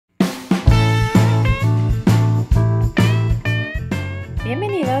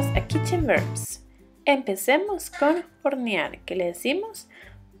kitchen verbs. Empecemos con hornear, que le decimos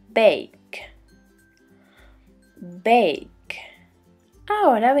bake. Bake.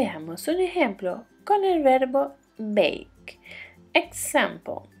 Ahora veamos un ejemplo con el verbo bake.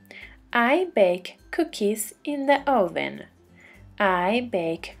 Example. I bake cookies in the oven. I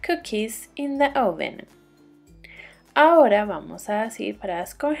bake cookies in the oven. Ahora vamos a decir para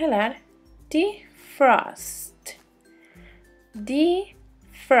descongelar defrost. Defrost.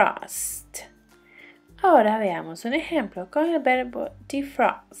 Ahora veamos un ejemplo con el verbo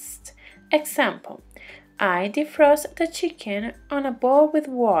defrost. Example. I defrost the chicken on a bowl with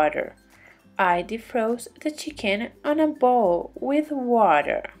water. I defrost the chicken on a bowl with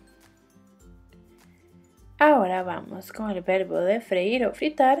water. Ahora vamos con el verbo de freír o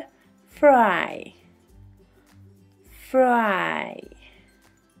fritar, fry. Fry.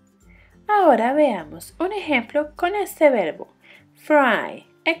 Ahora veamos un ejemplo con este verbo, fry.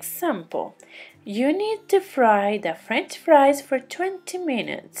 Example. You need to fry the French fries for 20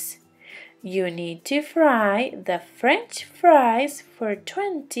 minutes. You need to fry the French fries for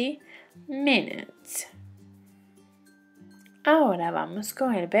 20 minutes. Ahora vamos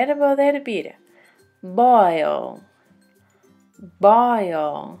con el verbo de hervir, boil.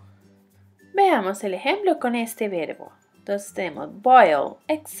 Boil. Veamos el ejemplo con este verbo. Entonces tenemos boil.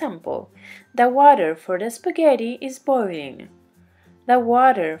 Example. The water for the spaghetti is boiling. The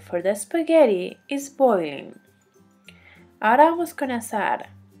water for the spaghetti is boiling. Ahora vamos con asar.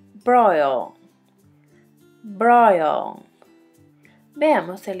 Broil. Broil.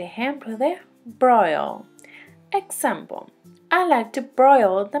 Veamos el ejemplo de broil. Example. I like to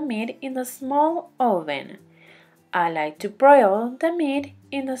broil the meat in the small oven. I like to broil the meat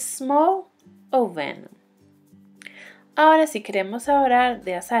in the small oven. Ahora si queremos hablar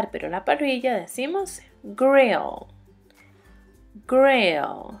de asar pero en la parrilla decimos grill.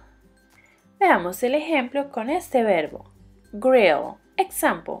 Grill. Veamos el ejemplo con este verbo. Grill.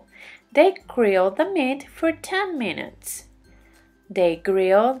 Example. They grill the meat for 10 minutes. They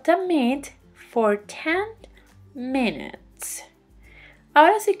grill the meat for 10 minutes.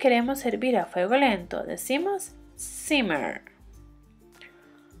 Ahora si queremos hervir a fuego lento decimos simmer.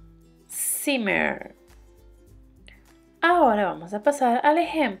 Simmer. Ahora vamos a pasar al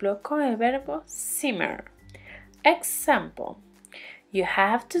ejemplo con el verbo simmer. Example. You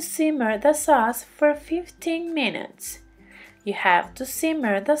have to simmer the sauce for 15 minutes. You have to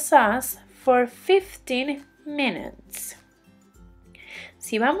simmer the sauce for 15 minutes.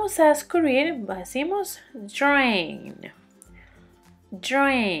 Si vamos a escurrir, decimos drain.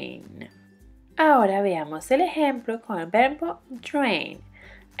 Drain. Ahora veamos el ejemplo con el verbo drain.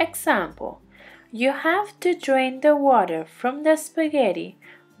 Example. You have to drain the water from the spaghetti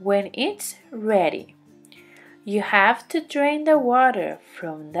when it's ready. You have to drain the water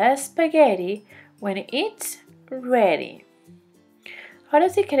from the spaghetti when it's ready. Ahora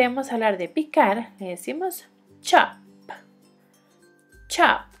si queremos hablar de picar, le decimos chop.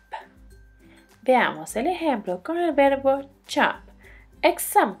 Chop. Veamos el ejemplo con el verbo chop.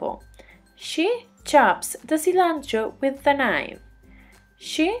 Example. She chops the cilantro with the knife.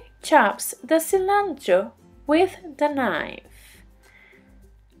 She chops the cilantro with the knife.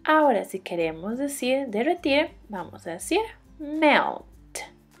 Ahora si queremos decir derretir, vamos a decir melt.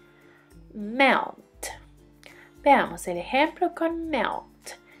 Melt. Veamos el ejemplo con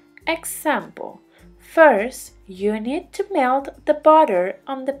melt. Example. First, you need to melt the butter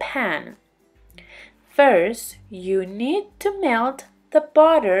on the pan. First, you need to melt the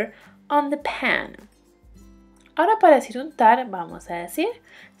butter on the pan. Ahora para decir untar vamos a decir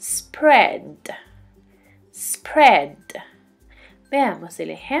spread. Spread. Veamos el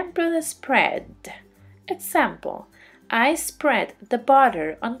ejemplo de spread. Example. I spread the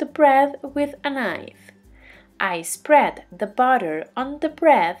butter on the bread with a knife. I spread the butter on the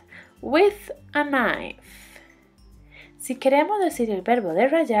bread with a knife. Si queremos decir el verbo de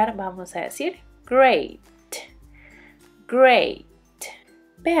rallar, vamos a decir grate. Grate.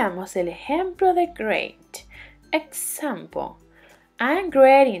 Veamos el ejemplo de grate. Example. I am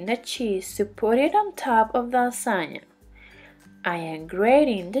grating the cheese to put it on top of the lasagna. I am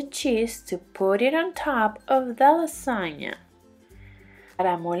grating the cheese to put it on top of the lasagna.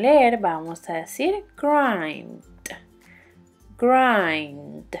 Para moler vamos a decir grind.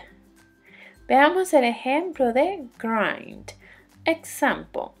 Grind. Veamos el ejemplo de grind.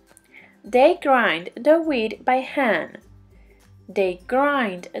 Example. They grind the wheat by hand. They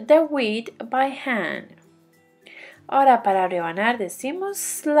grind the wheat by hand. Ahora para rebanar decimos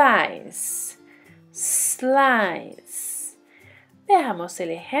slice. Slice. Veamos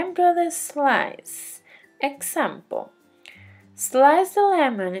el ejemplo de slice. Example. Slice the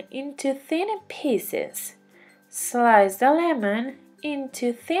lemon into thin pieces. Slice the lemon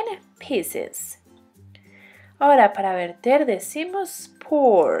into thin pieces. Ahora para verter decimos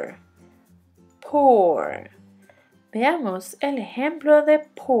pour. Pour. Veamos el ejemplo de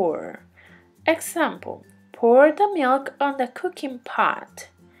pour. Example. Pour the milk on the cooking pot.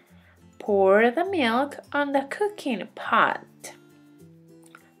 Pour the milk on the cooking pot.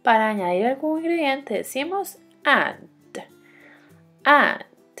 Para añadir algún ingrediente decimos add. Add.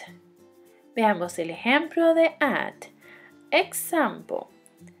 Veamos el ejemplo de add. Example.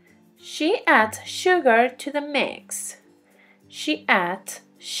 She adds sugar to the mix. She adds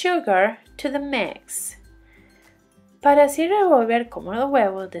sugar to the mix. Para así revolver como los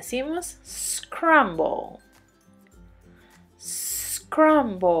huevos decimos scramble.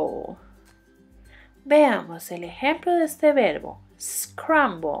 Scramble. Veamos el ejemplo de este verbo.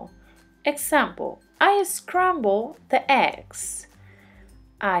 Scramble. Example. I scramble the eggs.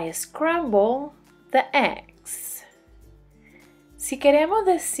 I scramble the eggs. Si queremos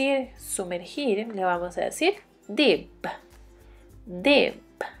decir sumergir, le vamos a decir dip.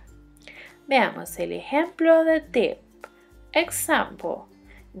 Dip. Veamos el ejemplo de dip. Example.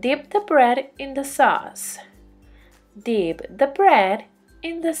 Dip the bread in the sauce. Dip the bread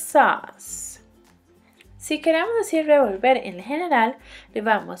in the sauce. Si queremos decir revolver en general, le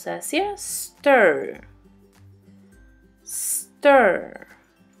vamos a decir stir. Stir.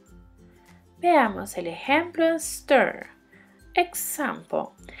 Veamos el ejemplo de stir.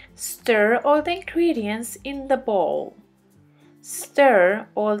 Example. Stir all the ingredients in the bowl. Stir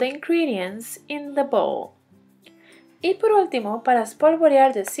all the ingredients in the bowl. Y por último, para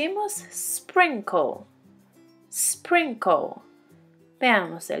espolvorear decimos sprinkle. Sprinkle.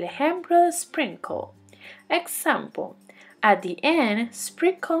 Veamos el ejemplo de sprinkle. Example. At the end,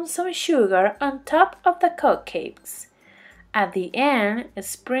 sprinkle some sugar on top of the cupcakes. At the end,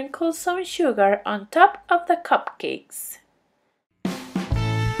 sprinkle some sugar on top of the cupcakes.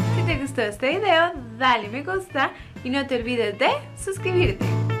 Si te gustó este video, dale me gusta y no te olvides de suscribirte.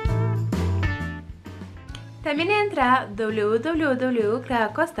 También entra a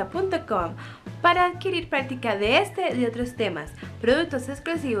www.creacosta.com para adquirir práctica de este y de otros temas, productos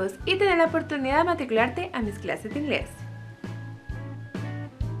exclusivos y tener la oportunidad de matricularte a mis clases de inglés.